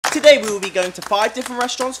Today we will be going to 5 different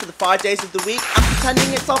restaurants for the 5 days of the week and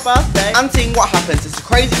pretending it's our birthday and seeing what happens. It's a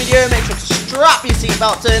crazy video, make sure to strap your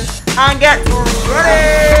seatbelts in and get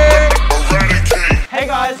ready! Hey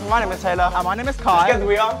guys, my name is Taylor. And my name is Kai. Together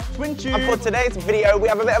we are Twintube. And for today's video, we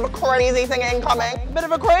have a bit of a crazy thing incoming. A bit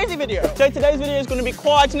of a crazy video. So today's video is going to be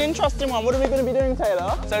quite an interesting one. What are we going to be doing,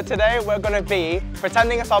 Taylor? So today we're going to be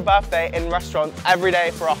pretending it's our birthday in restaurants every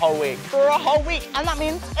day for a whole week. For a whole week, and that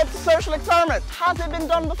means it's a social experiment. Has it been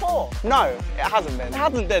done before? No, it hasn't been. It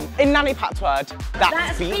hasn't been. In Nanny Pat's word,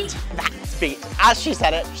 that's beat. As she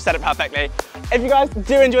said it perfectly. If you guys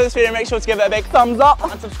do enjoy this video, make sure to give it a big thumbs up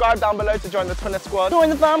and subscribe down below to join the TwinnerSquad. Join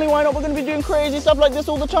the family, why not? We're going to be doing crazy stuff like this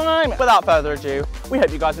all the time. Without further ado, we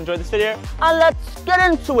hope you guys enjoyed this video And let's get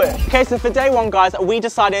into it. Okay, so for day one, guys, we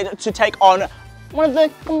decided to take on one of the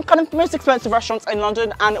kind of most expensive restaurants in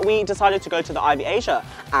London, and we decided to go to the Ivy Asia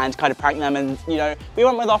and kind of prank them. And you know, we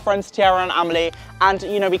went with our friends Tiara and Amelie, and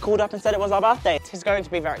you know, we called up and said it was our birthday. It's going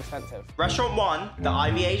to be very expensive. Restaurant 1, the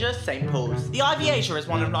Ivy Asia, St. Paul's. The Ivy Asia is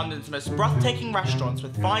one of London's most breathtaking restaurants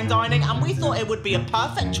with fine dining, and we thought it would be a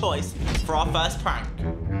perfect choice for our first prank.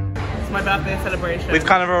 It's my birthday celebration. We've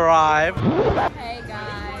kind of arrived. Hey guys.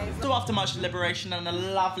 So after much deliberation and a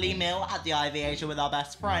lovely meal at the Ivy Asia with our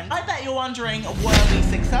best friend, I bet you're wondering, were we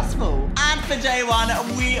successful? And for day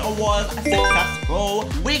 1, we was successful.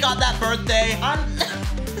 We got that birthday and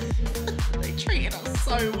they treated us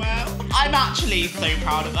so well. I'm actually so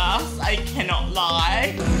proud of us, I cannot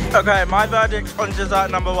lie. Okay, my verdict on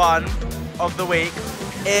dessert number 1 of the week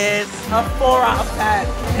is a 4 out of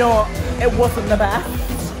 10. You know what? It wasn't the best,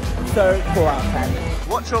 so 4 out of 10.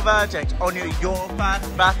 What's your verdict on your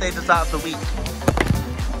first birthday dessert of the week?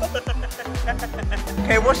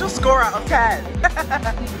 Okay, what's your score out of 10?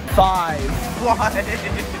 5. Why?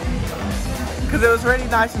 Because it was really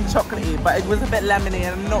nice and chocolatey, but it was a bit lemony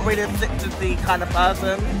and I'm not really a citrusy kind of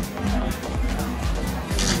person.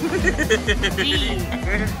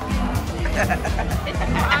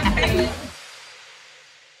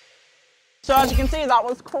 So as you can see, that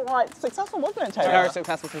was quite successful, wasn't it, Taylor? Very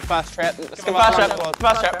successful for the first trip. First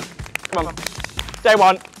trip. Come on. Day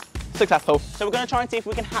 1. Successful. So we're going to try and see if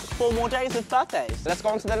we can hack 4 more days of birthdays. Let's go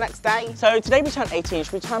on to the next day. So today we turned 18.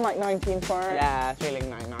 Should we turn like 19 for it? Yeah, feeling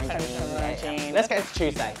like 19. Let's get into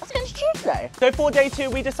Tuesday. Let's get into Tuesday. So for day 2,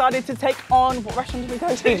 we decided to take on, what restaurant did we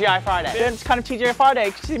go to? TGI Friday. It's kind of TGI Friday.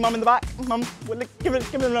 Can you see Mum in the back? Mum, give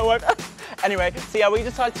it a little wave. Anyway, so yeah, we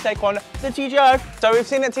decided to take on the TGI. So we've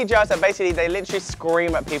seen at TGI, so basically they literally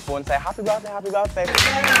scream at people and say, happy birthday, happy birthday.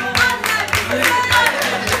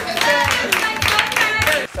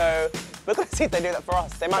 So we're going to see if they do that for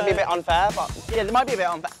us. They might be a bit unfair, but... Yeah, they might be a bit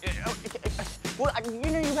unfair. Well, you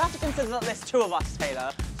know, you have to consider that there's 2 of us,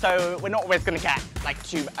 Taylor. So we're not always going to get, like,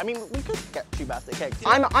 2... I mean, we could get 2 birthday cakes.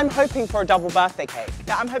 I'm hoping for a double birthday cake.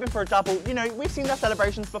 Yeah, I'm hoping for a double. You know, we've seen their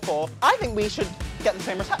celebrations before. I think we should get the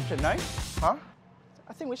same reception, no? Huh?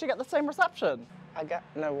 I think we should get the same reception.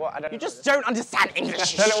 No, what? I don't. You just don't understand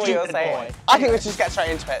English, I don't know what you're saying. I think we should just get straight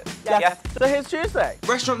into it. Yeah. So here's Tuesday.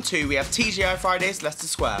 Restaurant 2, we have TGI Fridays, Leicester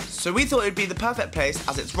Square. So we thought it'd be the perfect place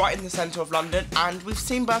as it's right in the centre of London and we've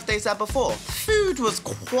seen birthdays there before. Food was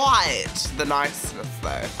quite the niceness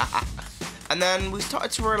though. And then we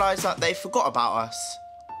started to realise that they forgot about us.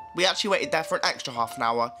 We actually waited there for an extra half an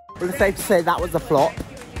hour. We're safe to say that was a flop.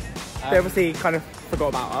 They obviously kind of forgot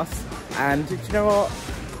about us. And do you know what?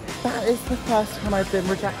 That is the first time I've been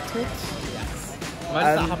rejected. Yes.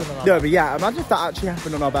 Imagine that happened on our No, but yeah, imagine if that actually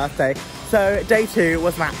happened on our birthday. So day 2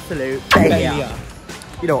 was an absolute failure.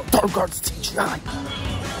 You know what? Don't go to TGI.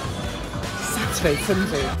 Saturday,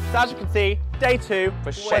 Sunday. So as you can see, day 2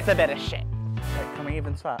 was a bit of shit. Wait, can we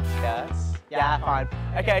even swear? Yes. Yeah, fine.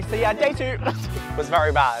 Okay, so yeah, day 2 was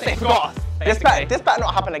very bad. They forgot us. This better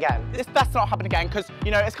not happen again. This best not happen again, because,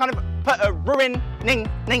 you know, it's kind of put a ruining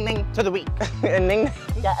to the week. A ning?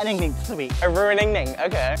 Yeah, a ning to the week. A ruining ning,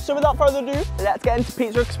 okay. So without further ado, let's get into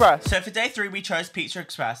Pizza Express. So for day 3, we chose Pizza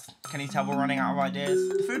Express. Can you tell we're running out of ideas?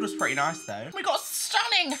 The food was pretty nice though. We got a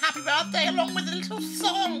stunning happy birthday along with a little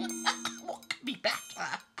song. What could be better?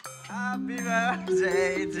 Happy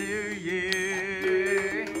birthday to you.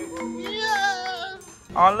 Yeah.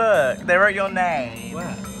 Oh look, they wrote your name.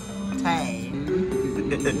 Where?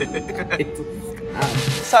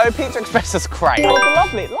 So Pizza Express is great. Oh,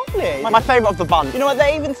 lovely. My favourite of the bunch. You know what,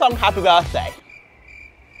 they even sung happy birthday.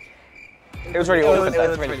 It was really awkward. It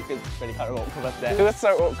was really kind of awkward, wasn't it? It was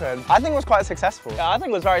so awkward. I think it was quite successful. Yeah, I think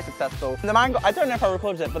it was very successful. The man got, I don't know if I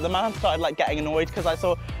recorded it, but the man started like getting annoyed because I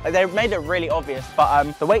saw, like, they made it really obvious,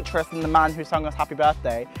 but the waitress and the man who sung us happy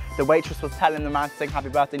birthday, the waitress was telling the man to sing happy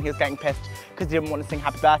birthday and he was getting pissed because he didn't want to sing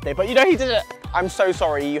happy birthday, but you know, he did it. I'm so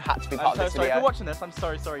sorry you had to be part of this video. If you're watching this, I'm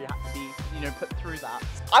sorry you had to be, you know, put through that.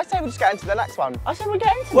 I say we just get into the next one. I say we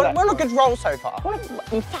get into it. We're on a good roll so far. What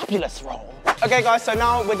a fabulous roll. Okay guys, so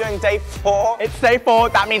now we're doing day 4. It's day 4,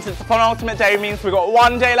 that means it's the penultimate day, means we've got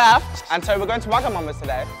 1 day left. And so we're going to Wagamama's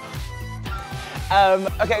today.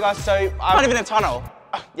 Okay guys, so I'm kind of in a tunnel.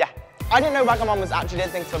 Yeah. I didn't know Wagamama's actually did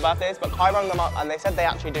things for birthdays, but Kai rang them up and they said they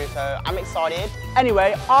actually do, so I'm excited.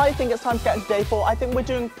 Anyway, I think it's time to get into day 4. I think we're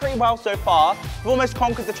doing pretty well so far. We've almost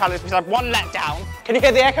conquered the challenge, we've had 1 letdown. Can you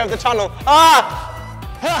hear the echo of the tunnel? Ah!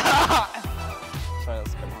 Sorry,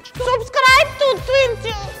 that's a bit much. Subscribe to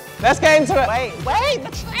Twintube! Let's get into it. Wait,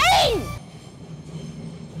 the train!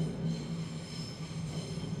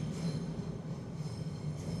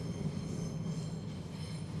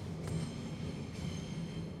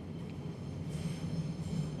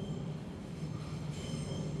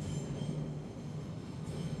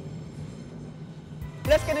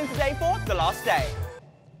 Let's get into day 4, the last day.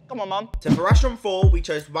 Come on, Mum. So for restaurant 4, we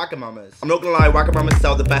chose Wagamama's. I'm not gonna lie, Wagamama's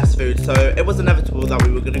sell the best food, so it was inevitable that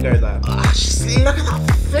we were gonna go there. Just look at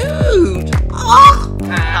that food! Oh.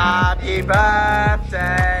 Happy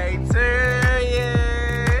birthday to you!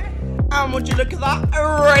 And would you look at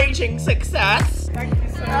that raging success? Thank you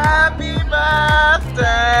so much. Happy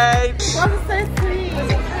birthday! That was so sweet.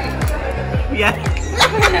 Yeah.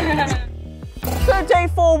 So day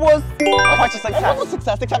 4 was quite a success. It was a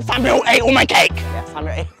success, except Samuel ate all my cake. Yeah,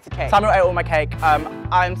 Samuel ate the cake. Samuel ate all my cake.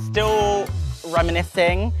 I'm still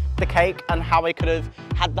reminiscing the cake and how I could have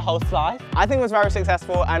had the whole slice. I think it was very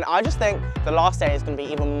successful, and I just think the last day is going to be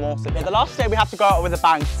even more successful. The last day we have to go out with a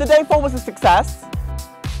bang. So day 4 was a success.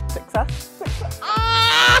 Success?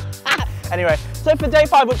 Ah! Anyway, so for day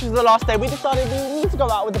 5, which was the last day, we decided we need to go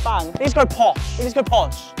out with a bang. We need to go posh. We need to go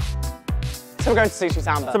posh. So we're going to Sushi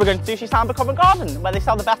Samba. So we're going to Sushi Samba Covent Garden, where they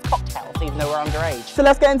sell the best cocktails, even though we're underage. So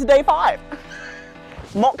let's get into day 5.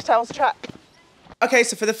 Mocktails check. Okay,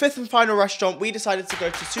 so for the 5th and final restaurant, we decided to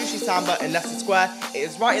go to Sushi Samba in Leicester Square. It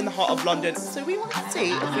is right in the heart of London, so we want to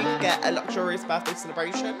see if we can get a luxurious birthday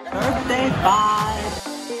celebration. Birthday vibe.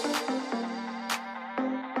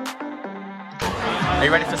 Are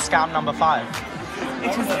you ready for scam number 5? It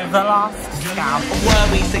is the last scam.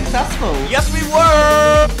 Were we successful? Yes, we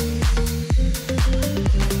were!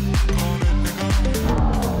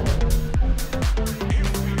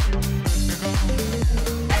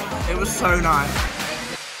 It was so nice.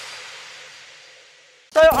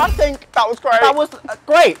 So I think that was great. That was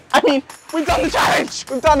great. I mean, we've done the challenge.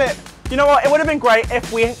 We've done it. You know what? It would have been great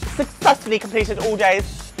if we successfully completed all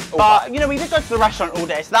days. But, you know, we did go to the restaurant all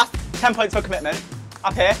day, so that's 10 points for commitment.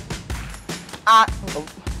 Up here.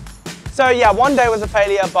 So yeah, 1 day was a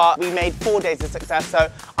failure, but we made 4 days a success. So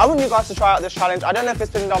I want you guys to try out this challenge. I don't know if it's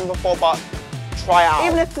been done before, but try out.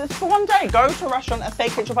 Even if it's for 1 day, go to a restaurant and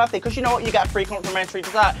fake it's your birthday, because you know what, you get a free complimentary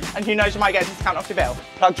dessert, and who knows, you might get a discount off your bill.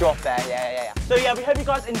 Plugged you off there, yeah. So yeah, we hope you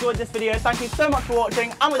guys enjoyed this video. Thank you so much for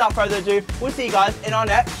watching, and without further ado, we'll see you guys in our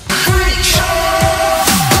next